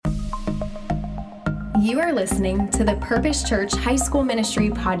You are listening to the Purpose Church High School Ministry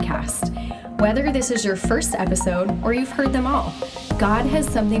podcast. Whether this is your first episode or you've heard them all, God has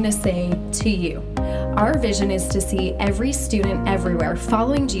something to say to you. Our vision is to see every student everywhere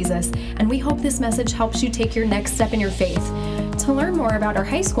following Jesus, and we hope this message helps you take your next step in your faith. To learn more about our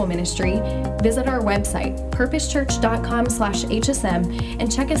high school ministry, visit our website, purposechurch.com/HSM,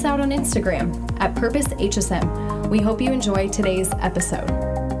 and check us out on Instagram at PurposeHSM. We hope you enjoy today's episode.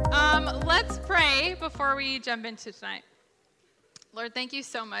 Let's pray before we jump into tonight. Lord, thank you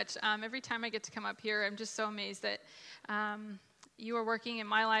so much. Every time I get to come up here, I'm just so amazed that you are working in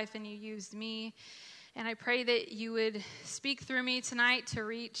my life and you used me. And I pray that you would speak through me tonight to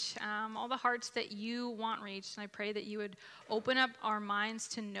reach all the hearts that you want reached. And I pray that you would open up our minds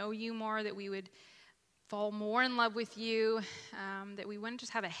to know you more, that we would fall more in love with you, that we wouldn't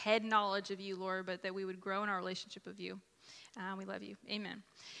just have a head knowledge of you, Lord, but that we would grow in our relationship with you. We love you. Amen.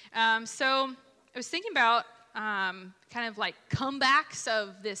 So I was thinking about kind of like comebacks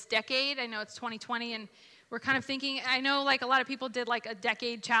of this decade. I know it's 2020 and we're kind of thinking, I know like a lot of people did like a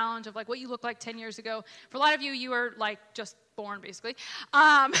decade challenge of like what you looked like 10 years ago. For a lot of you, you were like just born basically.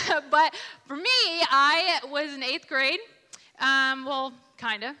 But for me, I was in 8th grade. Kind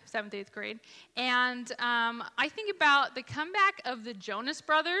of, 7th, 8th grade. And I think about the comeback of the Jonas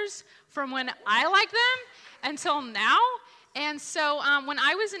Brothers from when I liked them until now. And so when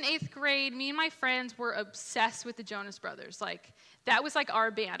I was in 8th grade, me and my friends were obsessed with the Jonas Brothers. Like, that was like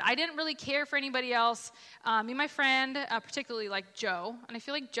our band. I didn't really care for anybody else. Me and my friend, particularly like Joe, and I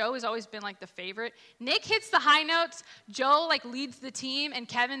feel like Joe has always been like the favorite. Nick hits the high notes, Joe like leads the team, and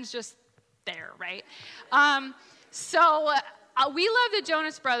Kevin's just there, right? So we love the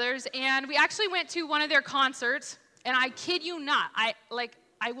Jonas Brothers, and we actually went to one of their concerts, and I kid you not, I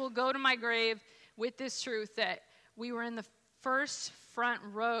will go to my grave with this truth that we were in the first front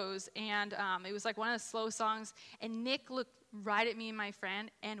rows, and it was like one of the slow songs, and Nick looked right at me and my friend,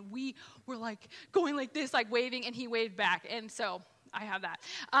 and we were like going like this, like waving, and he waved back, and so I have that.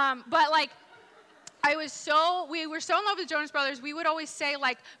 But like, we were so in love with the Jonas Brothers, we would always say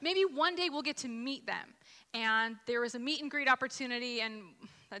like, maybe one day we'll get to meet them, and there was a meet and greet opportunity, and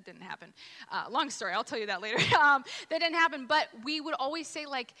that didn't happen. Long story, I'll tell you that later. That didn't happen, but we would always say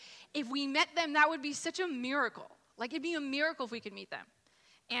like, if we met them, that would be such a miracle. Like, it'd be a miracle if we could meet them.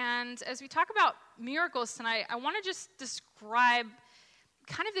 And as we talk about miracles tonight, I want to just describe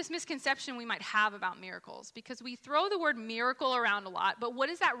kind of this misconception we might have about miracles, because we throw the word miracle around a lot, but what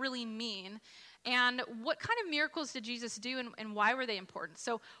does that really mean? And what kind of miracles did Jesus do, and why were they important?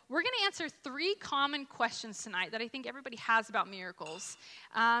 So we're going to answer 3 common questions tonight that I think everybody has about miracles.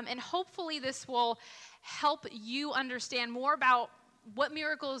 And hopefully this will help you understand more about what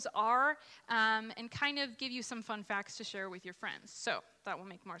miracles are, and kind of give you some fun facts to share with your friends. So that will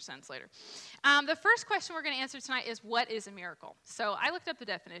make more sense later. The first question we're going to answer tonight is, what is a miracle? So I looked up the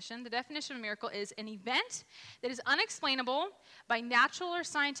definition. The definition of a miracle is an event that is unexplainable by natural or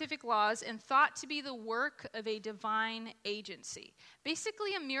scientific laws and thought to be the work of a divine agency.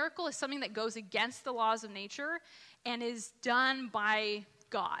 Basically, a miracle is something that goes against the laws of nature and is done by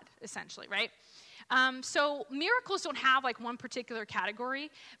God, essentially, right? So miracles don't have like one particular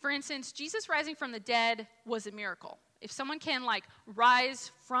category. For instance, Jesus rising from the dead was a miracle. If someone can like rise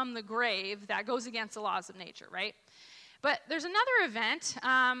from the grave, that goes against the laws of nature, right? But there's another event,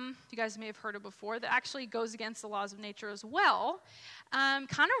 you guys may have heard of before, that actually goes against the laws of nature as well. Kind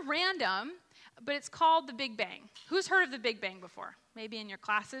of random, but it's called the Big Bang. Who's heard of the Big Bang before? Maybe in your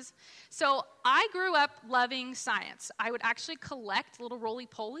classes. So I grew up loving science. I would actually collect little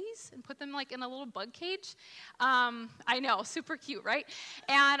roly-polies and put them like in a little bug cage. I know, super cute, right?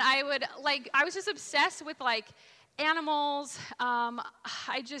 And I was just obsessed with like animals. I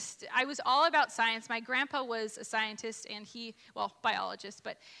was all about science. My grandpa was a scientist and biologist,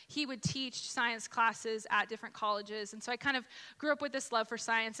 but he would teach science classes at different colleges. And so I kind of grew up with this love for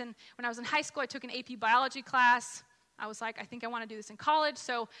science. And when I was in high school, I took an AP biology class. I was like, I think I want to do this in college.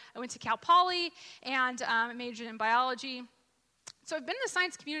 So I went to Cal Poly and majored in biology. So I've been in the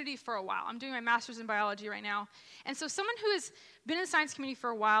science community for a while. I'm doing my master's in biology right now. And so someone who has been in the science community for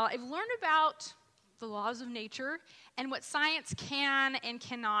a while, I've learned about the laws of nature and what science can and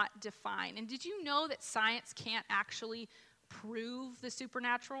cannot define. And did you know that science can't actually prove the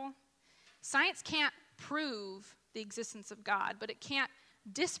supernatural? Science can't prove the existence of God, but it can't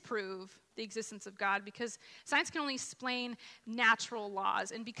disprove the existence of God, because science can only explain natural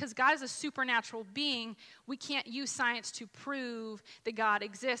laws. And because God is a supernatural being, we can't use science to prove that God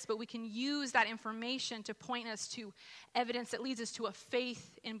exists, but we can use that information to point us to evidence that leads us to a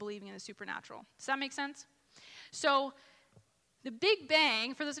faith in believing in the supernatural. Does that make sense? So the Big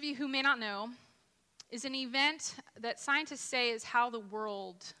Bang, for those of you who may not know, is an event that scientists say is how the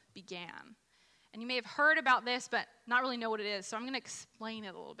world began. And you may have heard about this, but not really know what it is, so I'm going to explain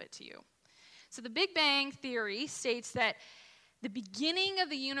it a little bit to you. So the Big Bang Theory states that the beginning of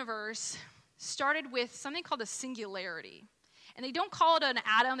the universe started with something called a singularity. And they don't call it an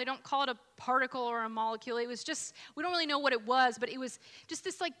atom, they don't call it a particle or a molecule. It was just, we don't really know what it was, but it was just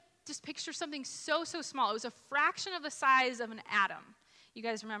this just picture something so small. It was a fraction of the size of an atom. You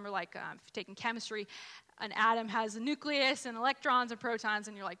guys remember, if you're taking chemistry, an atom has a nucleus and electrons and protons,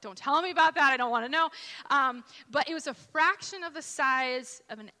 and you're like, don't tell me about that, I don't want to know. But it was a fraction of the size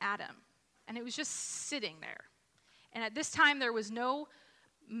of an atom, and it was just sitting there. And at this time, there was no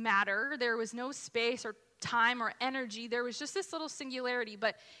matter, there was no space or time or energy, there was just this little singularity.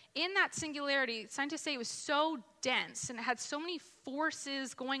 But in that singularity, scientists say it was so dense and it had so many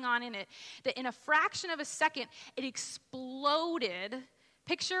forces going on in it that in a fraction of a second, it exploded.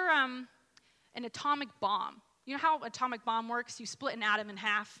 Picture an atomic bomb. You know how an atomic bomb works? You split an atom in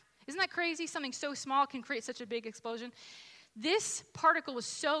half. Isn't that crazy? Something so small can create such a big explosion. This particle was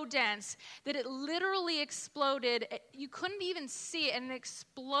so dense that it literally exploded. You couldn't even see it, and it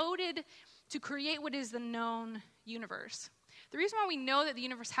exploded to create what is the known universe. The reason why we know that the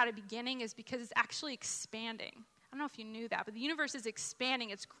universe had a beginning is because it's actually expanding. I don't know if you knew that, but the universe is expanding.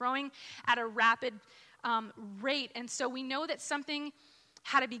 It's growing at a rapid rate, and so we know that something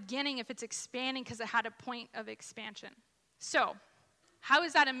had a beginning if it's expanding because it had a point of expansion. So, how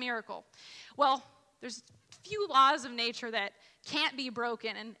is that a miracle? Well, there's a few laws of nature that can't be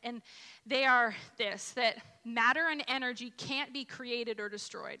broken, and they are this, that matter and energy can't be created or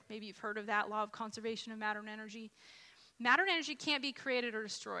destroyed. Maybe you've heard of that law of conservation of matter and energy. Matter and energy can't be created or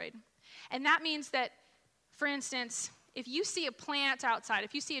destroyed. And that means that, for instance, if you see a plant outside,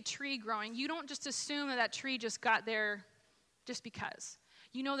 if you see a tree growing, you don't just assume that that tree just got there just because.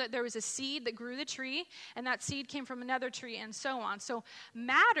 You know that there was a seed that grew the tree, and that seed came from another tree, and so on. So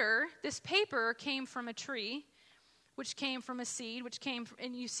matter, this paper came from a tree, which came from a seed, which came from,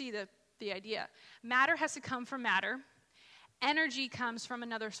 and you see the idea. Matter has to come from matter. Energy comes from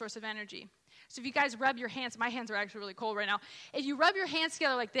another source of energy. So if you guys rub your hands, my hands are actually really cold right now. If you rub your hands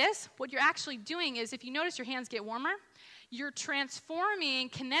together like this, what you're actually doing is, if you notice your hands get warmer, you're transforming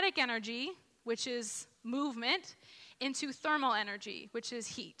kinetic energy, which is movement, into thermal energy, which is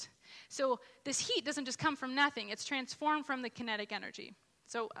heat. So this heat doesn't just come from nothing. It's transformed from the kinetic energy.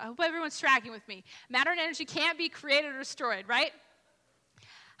 So I hope everyone's tracking with me. Matter and energy can't be created or destroyed, right?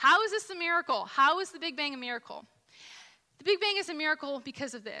 How is this a miracle? How is the Big Bang a miracle? The Big Bang is a miracle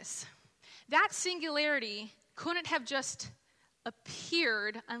because of this. That singularity couldn't have just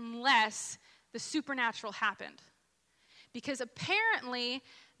appeared unless the supernatural happened. Because apparently,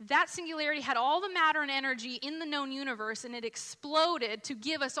 that singularity had all the matter and energy in the known universe, and it exploded to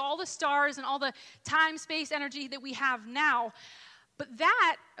give us all the stars and all the time, space, energy that we have now. But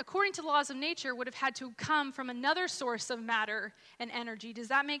that, according to the laws of nature, would have had to come from another source of matter and energy. Does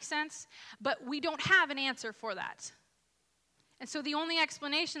that make sense? But we don't have an answer for that. And so the only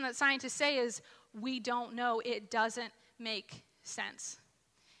explanation that scientists say is, we don't know. It doesn't make sense.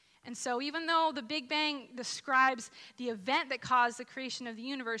 And so even though the Big Bang describes the event that caused the creation of the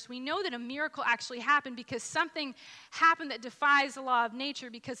universe, we know that a miracle actually happened because something happened that defies the law of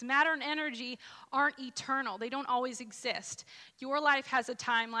nature, because matter and energy aren't eternal. They don't always exist. Your life has a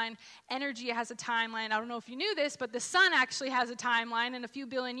timeline. Energy has a timeline. I don't know if you knew this, but the sun actually has a timeline. In a few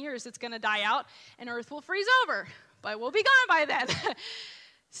billion years, it's going to die out, and Earth will freeze over. But we'll be gone by then.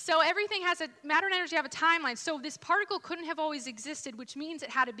 So everything has matter and energy have a timeline. So this particle couldn't have always existed, which means it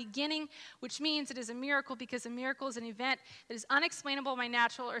had a beginning, which means it is a miracle, because a miracle is an event that is unexplainable by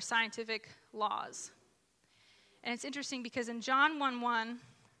natural or scientific laws. And it's interesting because in John 1:1,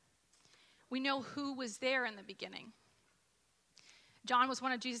 we know who was there in the beginning. John was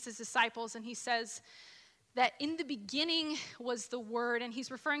one of Jesus' disciples, and he says that in the beginning was the Word, and he's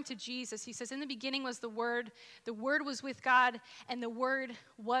referring to Jesus. He says, in the beginning was the Word was with God, and the Word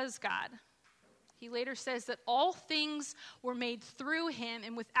was God. He later says that all things were made through him,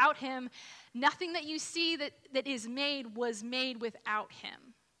 and without him, nothing that you see that is made was made without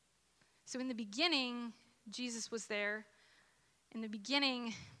him. So in the beginning, Jesus was there. In the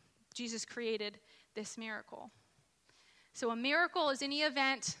beginning, Jesus created this miracle. So a miracle is any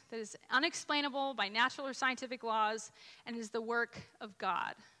event that is unexplainable by natural or scientific laws and is the work of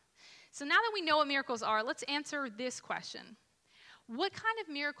God. So now that we know what miracles are, let's answer this question. What kind of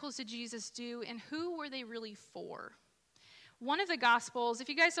miracles did Jesus do, and who were they really for? one of the Gospels, if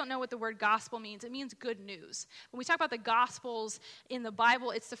you guys don't know what the word gospel means, it means good news. When we talk about the Gospels in the Bible,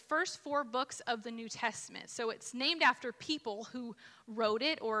 it's the first 4 books of the New Testament. So it's named after people who wrote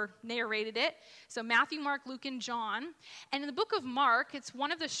it or narrated it. So Matthew, Mark, Luke, and John. And in the book of Mark, it's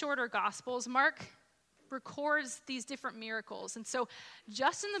one of the shorter Gospels. Mark records these different miracles. And so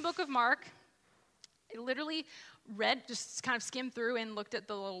just in the book of Mark, I literally just kind of skimmed through and looked at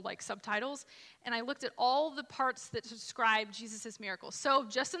the little subtitles, and I looked at all the parts that describe Jesus' miracles. So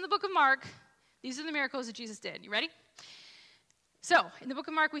just in the book of Mark, these are the miracles that Jesus did. You ready? So in the book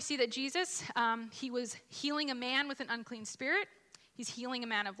of Mark, we see that Jesus, he was healing a man with an unclean spirit. He's healing a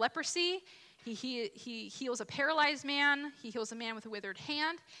man of leprosy. He heals a paralyzed man. He heals a man with a withered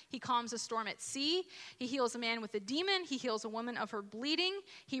hand. He calms a storm at sea. He heals a man with a demon. He heals a woman of her bleeding.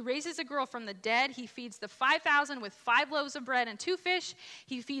 He raises a girl from the dead. He feeds the 5,000 with 5 loaves of bread and 2 fish.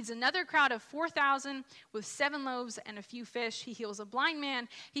 He feeds another crowd of 4,000 with 7 loaves and a few fish. He heals a blind man.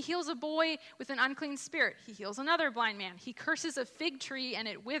 He heals a boy with an unclean spirit. He heals another blind man. He curses a fig tree and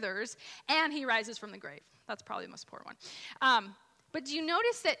it withers, and he rises from the grave. That's probably the most important one. But do you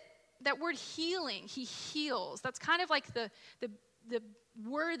notice that word healing, he heals? That's kind of like the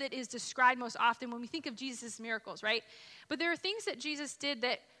word that is described most often when we think of Jesus' miracles, right? But there are things that Jesus did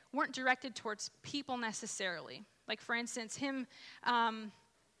that weren't directed towards people necessarily. Like, for instance, him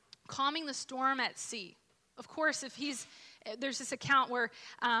calming the storm at sea. Of course, there's this account where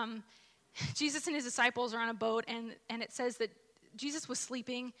Jesus and his disciples are on a boat, and it says that Jesus was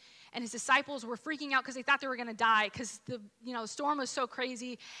sleeping, and his disciples were freaking out because they thought they were going to die because the storm was so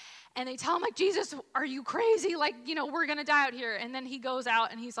crazy. And they tell him, Jesus, are you crazy? We're going to die out here. And then he goes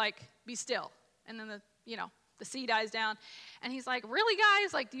out and he's like, be still. And then the sea dies down. And he's like, really,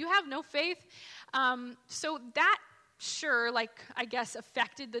 guys? Do you have no faith? So that sure, I guess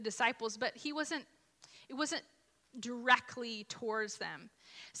affected the disciples, but it wasn't directly towards them.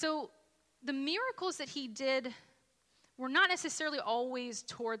 So the miracles that he did were not necessarily always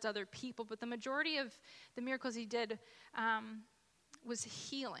towards other people, but the majority of the miracles he did was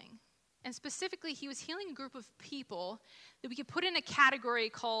healing. And specifically, he was healing a group of people that we could put in a category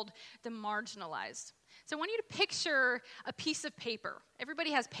called the marginalized. So I want you to picture a piece of paper.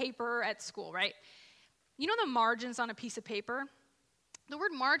 Everybody has paper at school, right? You know the margins on a piece of paper? The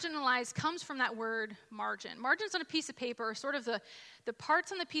word marginalized comes from that word margin. Margins on a piece of paper are sort of the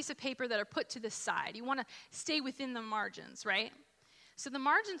parts on the piece of paper that are put to the side. You want to stay within the margins, right? So the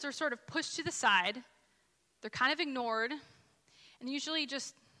margins are sort of pushed to the side. They're kind of ignored and usually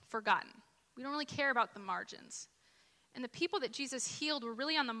just forgotten. We don't really care about the margins. And the people that Jesus healed were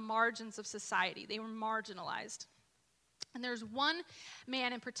really on the margins of society. They were marginalized. And there's one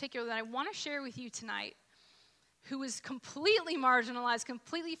man in particular that I want to share with you tonight who was completely marginalized,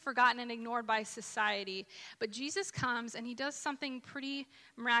 completely forgotten and ignored by society. But Jesus comes and he does something pretty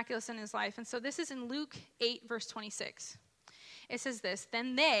miraculous in his life. And so this is in Luke 8, verse 26. It says this,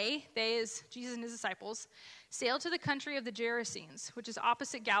 then they is Jesus and his disciples, sailed to the country of the Gerasenes, which is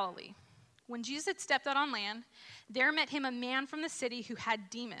opposite Galilee. When Jesus had stepped out on land, there met him a man from the city who had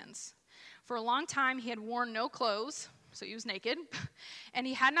demons. For a long time he had worn no clothes, so he was naked, and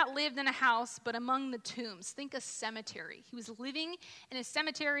he had not lived in a house, but among the tombs. Think a cemetery. He was living in a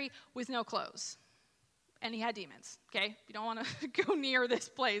cemetery with no clothes, and he had demons, okay? You don't want to go near this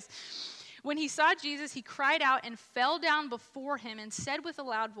place. When he saw Jesus, he cried out and fell down before him and said with a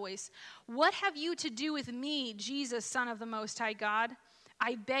loud voice, what have you to do with me, Jesus, Son of the Most High God?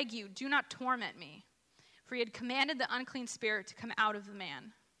 I beg you, do not torment me. For he had commanded the unclean spirit to come out of the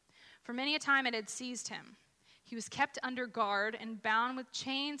man. For many a time it had seized him. He was kept under guard and bound with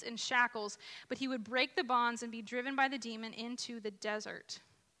chains and shackles, but he would break the bonds and be driven by the demon into the desert.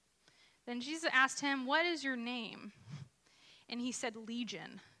 Then Jesus asked him, what is your name? And he said,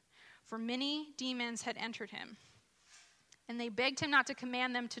 Legion, for many demons had entered him. And they begged him not to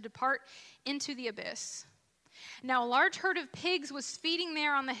command them to depart into the abyss. Now a large herd of pigs was feeding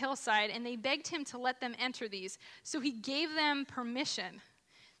there on the hillside, and they begged him to let them enter these. So he gave them permission.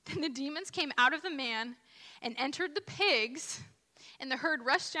 Then the demons came out of the man and entered the pigs, and the herd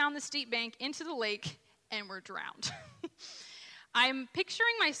rushed down the steep bank into the lake and were drowned. I'm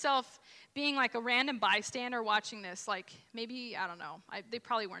picturing myself being like a random bystander watching this, maybe, I don't know, they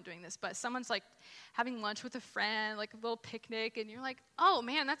probably weren't doing this, but someone's having lunch with a friend, a little picnic, and you're like, oh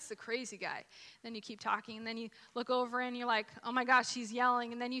man, that's the crazy guy. Then you keep talking, and then you look over and you're like, oh my gosh, he's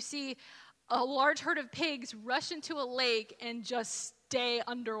yelling, and then you see a large herd of pigs rush into a lake and just stay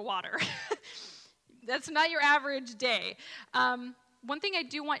underwater. That's not your average day. One thing I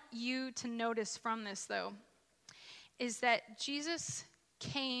do want you to notice from this, though, is that Jesus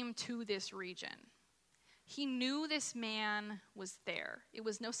came to this region. He knew this man was there. It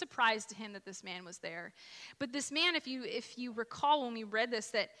was no surprise to him that this man was there. But this man, if you recall when we read this,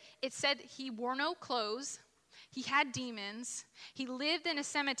 that it said he wore no clothes, he had demons, he lived in a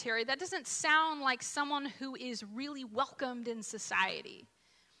cemetery. That doesn't sound like someone who is really welcomed in society.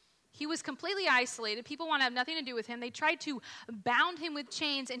 He was completely isolated. People want to have nothing to do with him. They tried to bound him with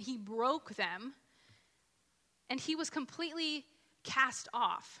chains, and he broke them. And he was completely cast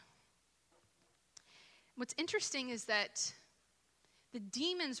off. What's interesting is that the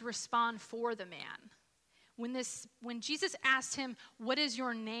demons respond for the man. When Jesus asked him, "What is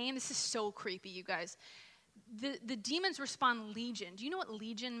your name?" This is so creepy, you guys. The demons respond legion. Do you know what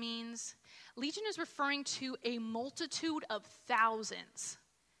legion means? Legion is referring to a multitude of thousands.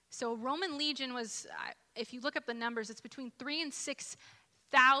 So Roman legion was, if you look up the numbers, it's between 3,000 and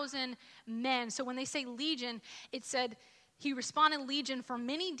 6,000 men. So when they say legion, it said he responded legion, for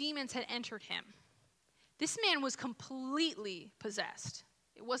many demons had entered him. This man was completely possessed.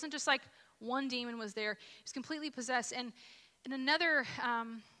 It wasn't just like one demon was there. He was completely possessed. And in another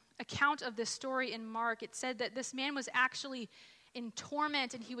account of this story in Mark, it said that this man was actually in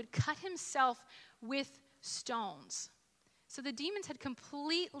torment and he would cut himself with stones. So the demons had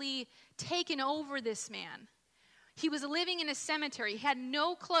completely taken over this man. He was living in a cemetery. He had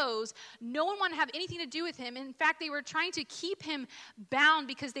no clothes. No one wanted to have anything to do with him. In fact, they were trying to keep him bound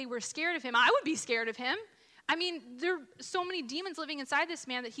because they were scared of him. I would be scared of him. I mean, there are so many demons living inside this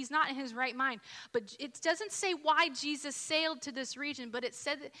man that he's not in his right mind. But it doesn't say why Jesus sailed to this region, but it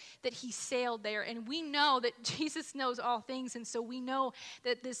said that he sailed there. And we know that Jesus knows all things, and so we know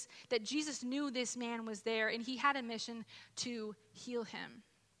that Jesus knew this man was there, and he had a mission to heal him.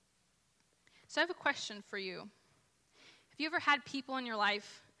 So I have a question for you. Have you ever had people in your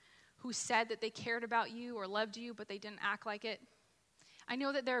life who said that they cared about you or loved you, but they didn't act like it? I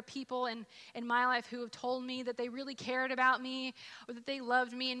know that there are people in my life who have told me that they really cared about me or that they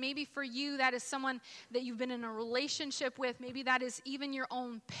loved me. And maybe for you, that is someone that you've been in a relationship with. Maybe that is even your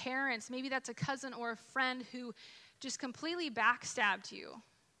own parents. Maybe that's a cousin or a friend who just completely backstabbed you.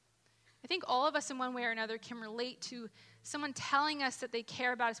 I think all of us in one way or another can relate to someone telling us that they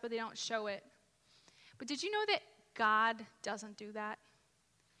care about us, but they don't show it. But did you know that God doesn't do that?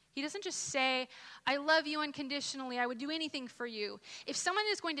 He doesn't just say, "I love you unconditionally. I would do anything for you." If someone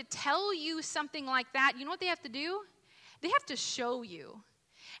is going to tell you something like that, you know what they have to do? They have to show you.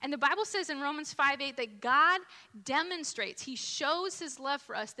 And the Bible says in Romans 5:8 that God demonstrates, he shows his love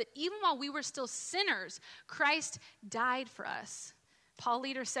for us, that even while we were still sinners, Christ died for us. Paul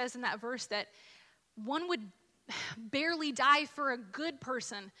later says in that verse that one would barely die for a good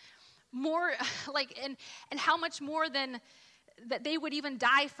person, more like, and how much more than that they would even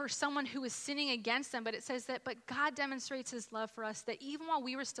die for someone who is sinning against them. But it says that, but God demonstrates his love for us, that even while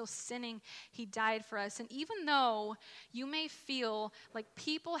we were still sinning, he died for us. And even though you may feel like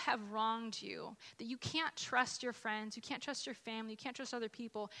people have wronged you, that you can't trust your friends, you can't trust your family, you can't trust other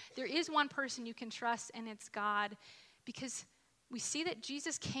people, there is one person you can trust, and it's God. Because we see that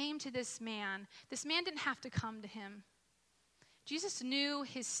Jesus came to this man. This man didn't have to come to him. Jesus knew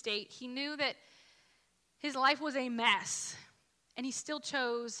his state. He knew that his life was a mess. And he still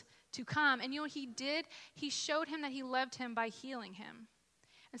chose to come. And you know what he did? He showed him that he loved him by healing him.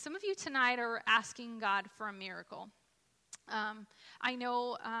 And some of you tonight are asking God for a miracle. I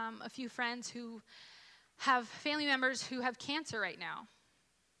know a few friends who have family members who have cancer right now.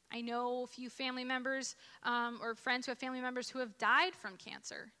 I know a few family members or friends who have family members who have died from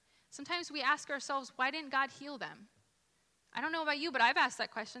cancer. Sometimes we ask ourselves, why didn't God heal them? I don't know about you, but I've asked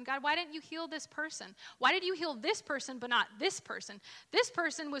that question. God, why didn't you heal this person? Why did you heal this person but not this person? This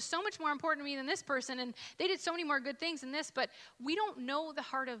person was so much more important to me than this person, and they did so many more good things than this, but we don't know the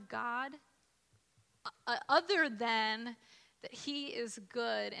heart of God other than that he is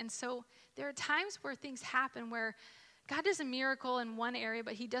good. And so there are times where things happen where God does a miracle in one area,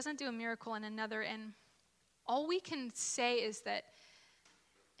 but he doesn't do a miracle in another. And all we can say is that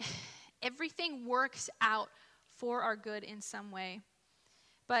everything works out for our good in some way.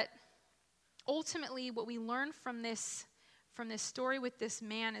 But ultimately, what we learn from this story with this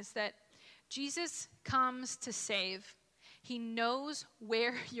man is that Jesus comes to save. He knows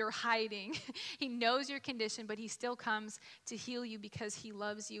where you're hiding. He knows your condition, but he still comes to heal you because he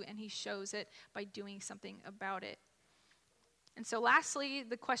loves you, and he shows it by doing something about it. And so lastly,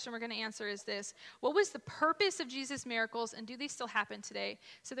 the question we're going to answer is this: what was the purpose of Jesus' miracles, and do they still happen today?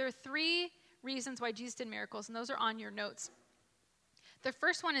 So there are 3 reasons why Jesus did miracles, and those are on your notes. The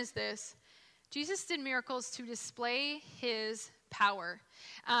first one is this: Jesus did miracles to display his power.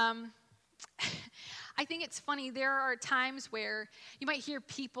 I I think it's funny. There are times where you might hear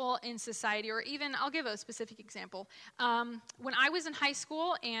people in society, or even, I'll give a specific example. When I was in high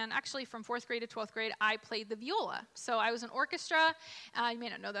school, and actually from 4th grade to 12th grade, I played the viola. So I was in orchestra. You may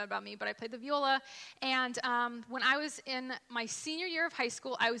not know that about me, but I played the viola. And when I was in my senior year of high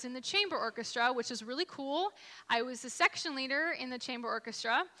school, I was in the chamber orchestra, which is really cool. I was the section leader in the chamber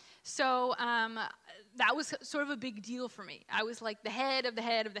orchestra. So that was sort of a big deal for me. I was like the head of the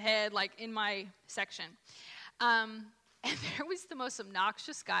head of the head, like in my section. And there was the most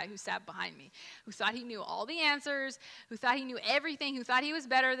obnoxious guy who sat behind me, who thought he knew all the answers, who thought he knew everything, who thought he was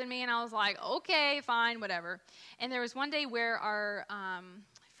better than me. And I was like, okay, fine, whatever. And there was one day where our, I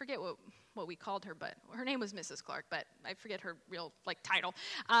forget what we called her, but her name was Mrs. Clark, but I forget her real title.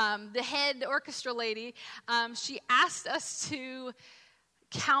 The head orchestra lady, she asked us to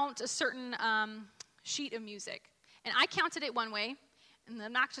count a certain sheet of music. And I counted it one way, and the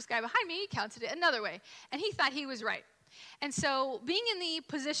obnoxious guy behind me counted it another way. And he thought he was right. And so being in the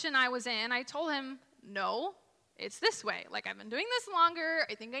position I was in, I told him, no, it's this way. Like, I've been doing this longer.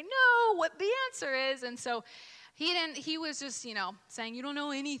 I think I know what the answer is. And so he was just, saying, you don't know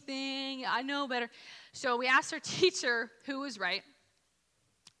anything. I know better. So we asked our teacher who was right,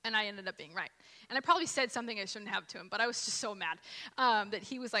 and I ended up being right. And I probably said something I shouldn't have to him, but I was just so mad that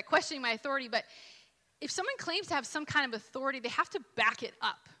he was questioning my authority. But if someone claims to have some kind of authority, they have to back it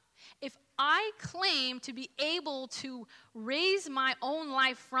up. If I claim to be able to raise my own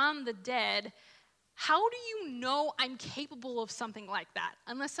life from the dead, how do you know I'm capable of something like that?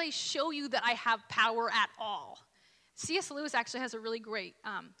 Unless I show you that I have power at all. C.S. Lewis actually has a really great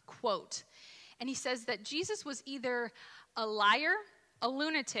quote. And he says that Jesus was either a liar, a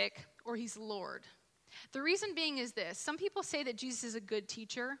lunatic, or he's Lord. The reason being is this. Some people say that Jesus is a good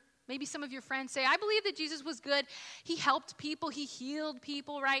teacher. Maybe some of your friends say, I believe that Jesus was good. He helped people. He healed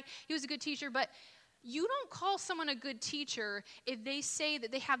people, right? He was a good teacher. But you don't call someone a good teacher if they say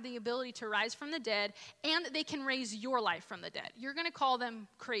that they have the ability to rise from the dead and that they can raise your life from the dead. You're going to call them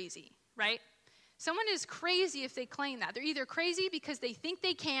crazy, right? Someone is crazy if they claim that. They're either crazy because they think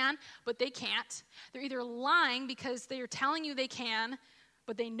they can, but they can't. They're either lying because they are telling you they can,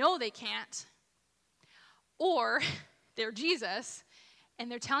 but they know they can't. Or they're Jesus, and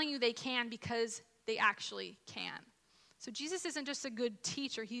they're telling you they can because they actually can. So Jesus isn't just a good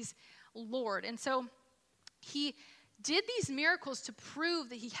teacher, he's Lord. And so he did these miracles to prove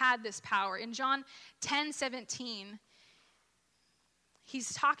that he had this power. In John 10:17,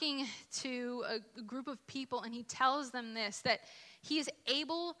 he's talking to a group of people, and he tells them this, that he is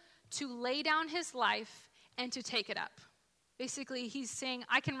able to lay down his life and to take it up. Basically, he's saying,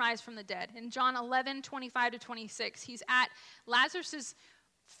 I can rise from the dead. In John 11:25-26, he's at Lazarus'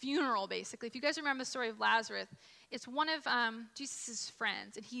 funeral, basically. If you guys remember the story of Lazarus, it's one of Jesus'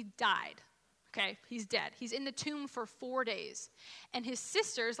 friends, and he died. Okay, he's dead. He's in the tomb for 4 days. And his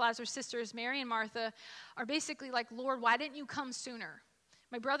sisters, Lazarus' sisters, Mary and Martha, are basically like, Lord, why didn't you come sooner?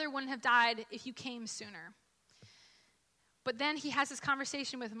 My brother wouldn't have died if you came sooner. But then he has this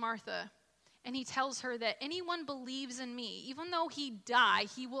conversation with Martha, and he tells her that anyone believes in me, even though he die,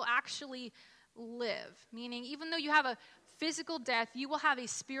 he will actually live. Meaning, even though you have a physical death, you will have a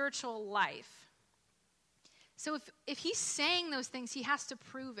spiritual life. So if he's saying those things, he has to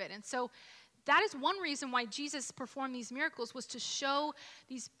prove it. And so that is one reason why Jesus performed these miracles, was to show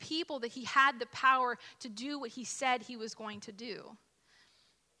these people that he had the power to do what he said he was going to do.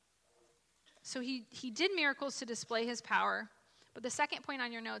 So he did miracles to display his power. But the second point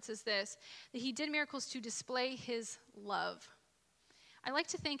on your notes is this, that he did miracles to display his love. I like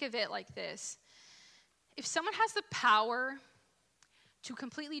to think of it like this. If someone has the power to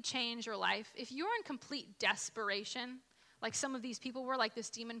completely change your life, if you're in complete desperation, like some of these people were, like this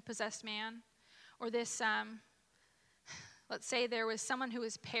demon-possessed man, or this, let's say there was someone who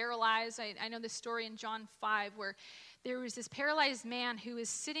was paralyzed. I know this story in John 5 where there was this paralyzed man who was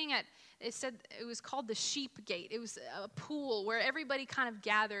sitting at, it said it was called the sheep gate. It was a pool where everybody kind of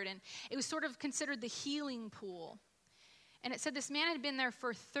gathered, and it was sort of considered the healing pool. And it said this man had been there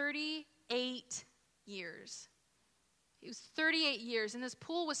for 38 years. It was 38 years, and this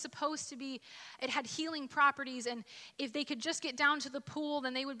pool was supposed to be, it had healing properties, and if they could just get down to the pool,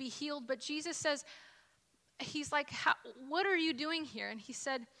 then they would be healed. But Jesus says, he's like, what are you doing here? And he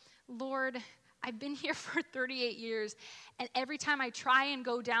said, Lord, I've been here for 38 years, and every time I try and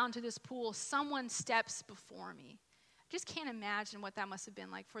go down to this pool, someone steps before me. I just can't imagine what that must have been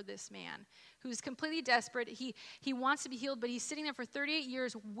like for this man who's completely desperate. He wants to be healed, but he's sitting there for 38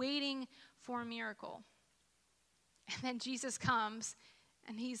 years waiting for a miracle. And then Jesus comes,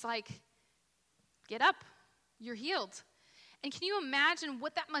 and he's like, get up, you're healed. And can you imagine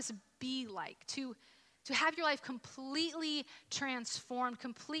what that must be like to to have your life completely transformed,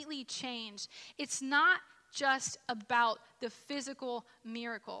 completely changed. It's not just about the physical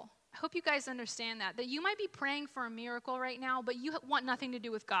miracle. I hope you guys understand that you might be praying for a miracle right now, but you want nothing to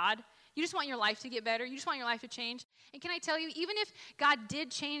do with God. You just want your life to get better. You just want your life to change. And can I tell you, even if God did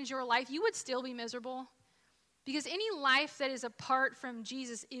change your life, you would still be miserable. Because any life that is apart from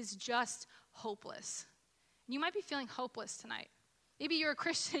Jesus is just hopeless. You might be feeling hopeless tonight. Maybe you're a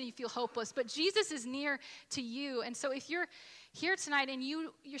Christian and you feel hopeless, but Jesus is near to you. And so if you're here tonight and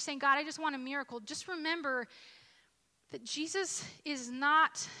you're saying, God, I just want a miracle, just remember that Jesus is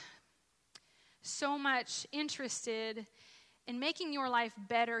not so much interested in making your life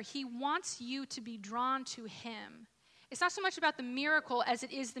better. He wants you to be drawn to him. It's not so much about the miracle as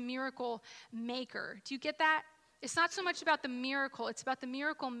it is the miracle maker. Do you get that? It's not so much about the miracle, it's about the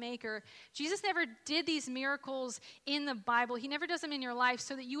miracle maker. Jesus never did these miracles in the Bible. He never does them in your life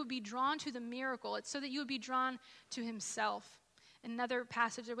so that you would be drawn to the miracle. It's so that you would be drawn to himself. Another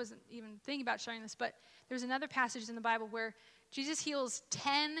passage, I wasn't even thinking about sharing this, but there's another passage in the Bible where Jesus heals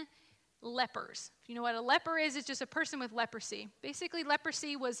 10 lepers. If you know what a leper is, it's just a person with leprosy. Basically,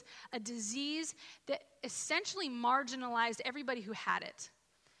 leprosy was a disease that essentially marginalized everybody who had it.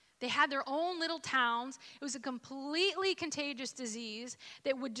 They had their own little towns. It was a completely contagious disease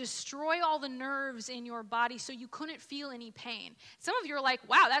that would destroy all the nerves in your body so you couldn't feel any pain. Some of you are like,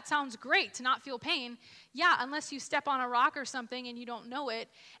 wow, that sounds great to not feel pain. Yeah, unless you step on a rock or something and you don't know it,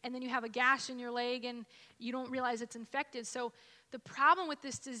 and then you have a gash in your leg and you don't realize it's infected. So the problem with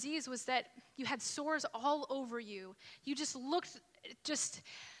this disease was that you had sores all over you. You just looked,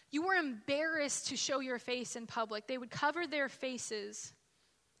 you were embarrassed to show your face in public. They would cover their faces.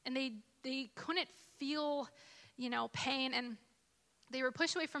 And they couldn't feel, pain, and they were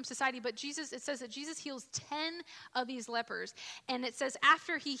pushed away from society. But it says that Jesus heals 10 of these lepers. And it says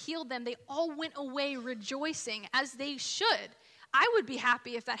after he healed them, they all went away rejoicing, as they should. I would be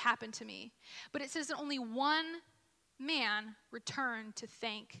happy if that happened to me. But it says that only one man returned to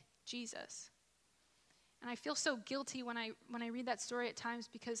thank Jesus. And I feel so guilty when I read that story at times,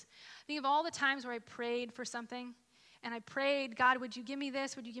 because I think of all the times where I prayed for something. And I prayed, God, would you give me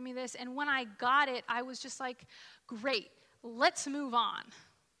this? Would you give me this? And when I got it, I was just like, great, let's move on.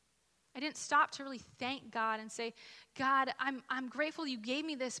 I didn't stop to really thank God and say, God, I'm grateful you gave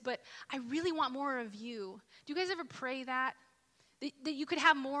me this, but I really want more of you. Do you guys ever pray that you could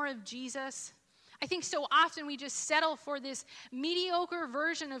have more of Jesus? I think so often we just settle for this mediocre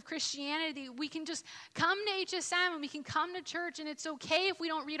version of Christianity. We can just come to HSM and we can come to church, and it's okay if we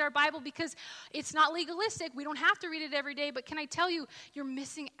don't read our Bible because it's not legalistic. We don't have to read it every day. But can I tell you, you're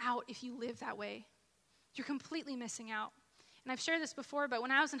missing out if you live that way. You're completely missing out. And I've shared this before, but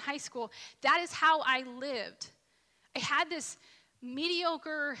when I was in high school, that is how I lived. I had this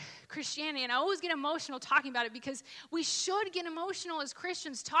mediocre Christianity, and I always get emotional talking about it because we should get emotional as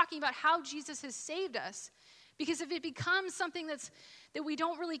Christians talking about how Jesus has saved us. Because if it becomes something that we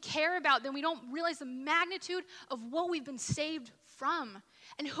don't really care about, then we don't realize the magnitude of what we've been saved from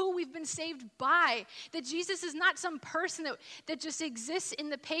and who we've been saved by. That Jesus is not some person that just exists in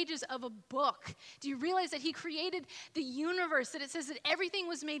the pages of a book. Do you realize that he created the universe, that it says that everything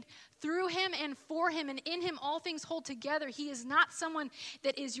was made through him and for him, and in him all things hold together? He is not someone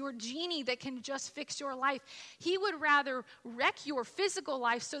that is your genie that can just fix your life. He would rather wreck your physical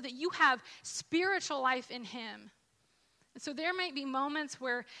life so that you have spiritual life in him. And so there might be moments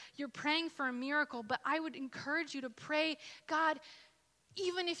where you're praying for a miracle, but I would encourage you to pray, God,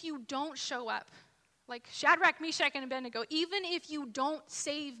 even if you don't show up, like Shadrach, Meshach, and Abednego, even if you don't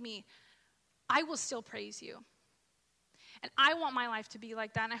save me, I will still praise you. And I want my life to be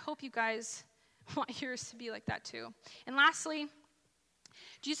like that, and I hope you guys want yours to be like that too. And lastly,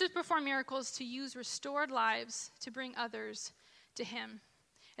 Jesus performed miracles to use restored lives to bring others to him.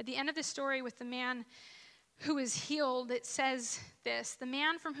 At the end of the story with the man who is healed, it says this: the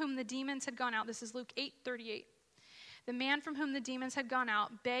man from whom the demons had gone out, this is Luke 8:38. The man from whom the demons had gone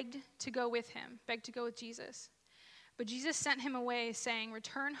out begged to go with him, begged to go with Jesus. But Jesus sent him away, saying,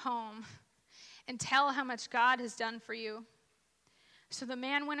 return home and tell how much God has done for you. So the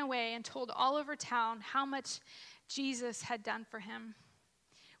man went away and told all over town how much Jesus had done for him.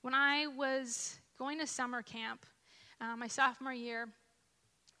 When I was going to summer camp, my sophomore year,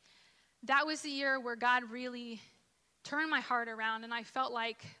 that was the year where God really turned my heart around, and I felt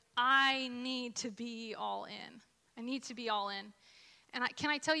like I need to be all in. I need to be all in. And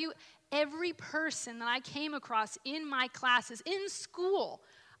can I tell you, every person that I came across in my classes, in school,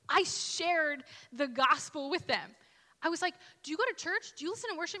 I shared the gospel with them. I was like, do you go to church? Do you listen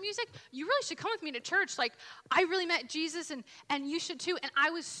to worship music? You really should come with me to church. Like, I really met Jesus, and you should too. And I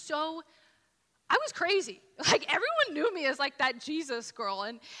I was crazy. Like, everyone knew me as like that Jesus girl.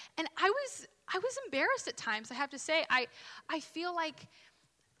 And I was embarrassed at times, I have to say. I feel like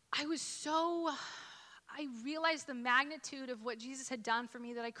I realized the magnitude of what Jesus had done for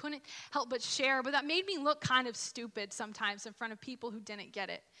me that I couldn't help but share, but that made me look kind of stupid sometimes in front of people who didn't get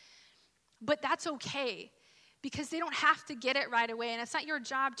it. But that's okay, because they don't have to get it right away, and it's not your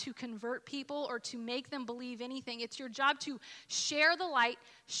job to convert people or to make them believe anything. It's your job to share the light,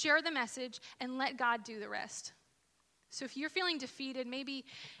 share the message, and let God do the rest. So if you're feeling defeated, maybe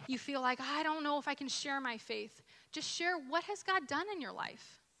you feel like, I don't know if I can share my faith, just share what has God done in your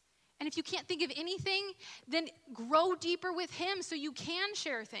life. And if you can't think of anything, then grow deeper with him so you can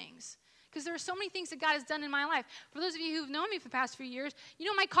share things. Because there are so many things that God has done in my life. For those of you who've known me for the past few years, you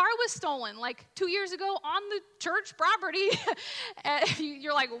know my car was stolen like 2 years ago on the church property. And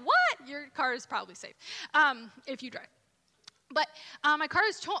you're like, what? Your car is probably safe if you drive. But my car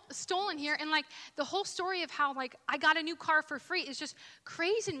is stolen here, and like the whole story of how like I got a new car for free is just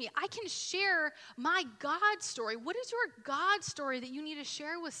crazy to me. I can share my God story. What is your God story that you need to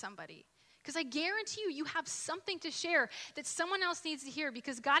share with somebody? Because I guarantee you have something to share that someone else needs to hear,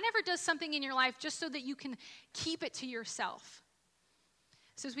 because God never does something in your life just so that you can keep it to yourself.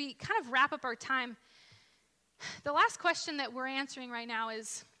 So as we kind of wrap up our time, the last question that we're answering right now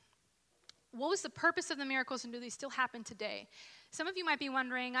is, what was the purpose of the miracles, and do they still happen today? Some of you might be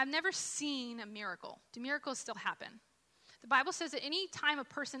wondering, I've never seen a miracle. Do miracles still happen? The Bible says that any time a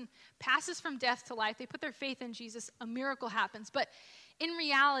person passes from death to life, they put their faith in Jesus, a miracle happens. But in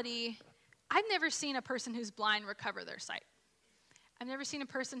reality, I've never seen a person who's blind recover their sight. I've never seen a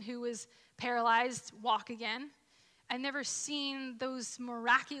person who was paralyzed walk again. I've never seen those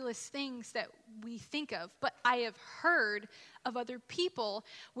miraculous things that we think of, but I have heard of other people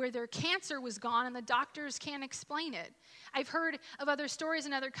where their cancer was gone and the doctors can't explain it. I've heard of other stories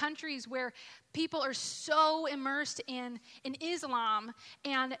in other countries where people are so immersed in Islam,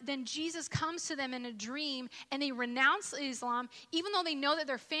 and then Jesus comes to them in a dream and they renounce Islam even though they know that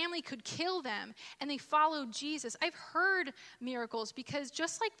their family could kill them, and they follow Jesus. I've heard miracles because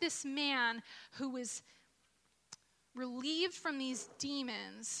just like this man who was relieved from these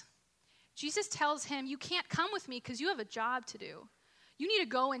demons, Jesus tells him, you can't come with me because you have a job to do. You need to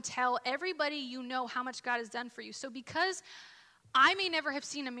go and tell everybody you know how much God has done for you. So because I may never have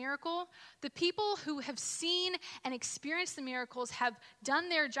seen a miracle, the people who have seen and experienced the miracles have done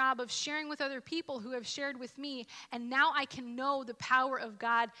their job of sharing with other people who have shared with me, and now I can know the power of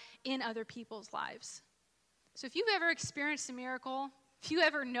God in other people's lives. So if you've ever experienced a miracle, if you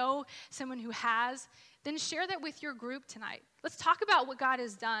ever know someone who has, then share that with your group tonight. Let's talk about what God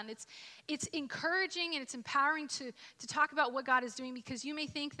has done. It's encouraging and it's empowering to talk about what God is doing, because you may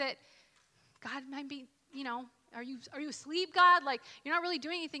think that God might be, are you asleep, God? Like, you're not really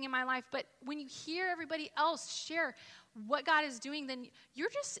doing anything in my life. But when you hear everybody else share what God is doing, then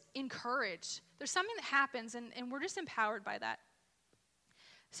you're just encouraged. There's something that happens, and we're just empowered by that.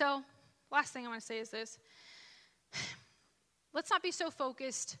 So, last thing I want to say is this. Let's not be so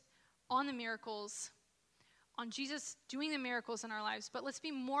focused on the miracles, on Jesus doing the miracles in our lives, but let's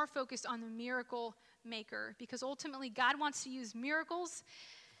be more focused on the miracle maker, because ultimately God wants to use miracles.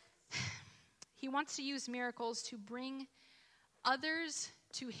 He wants to use miracles to bring others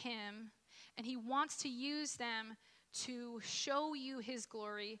to him, and he wants to use them to show you his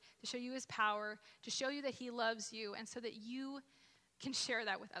glory, to show you his power, to show you that he loves you, and so that you can share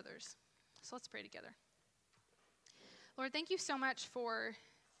that with others. So let's pray together. Lord, thank you so much for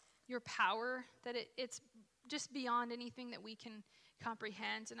your power, that it's just beyond anything that we can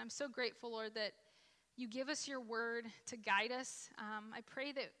comprehend. And I'm so grateful, Lord, that you give us your word to guide us. I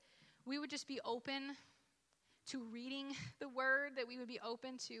pray that we would just be open to reading the word, that we would be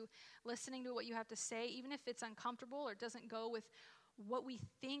open to listening to what you have to say, even if it's uncomfortable or doesn't go with what we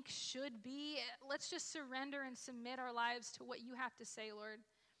think should be. Let's just surrender and submit our lives to what you have to say, Lord.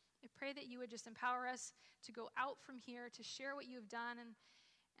 I pray that you would just empower us to go out from here, to share what you have done, and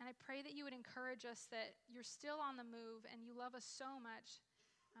I pray that you would encourage us that you're still on the move and you love us so much,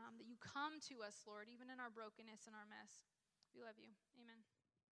 that you come to us, Lord, even in our brokenness and our mess. We love you. Amen.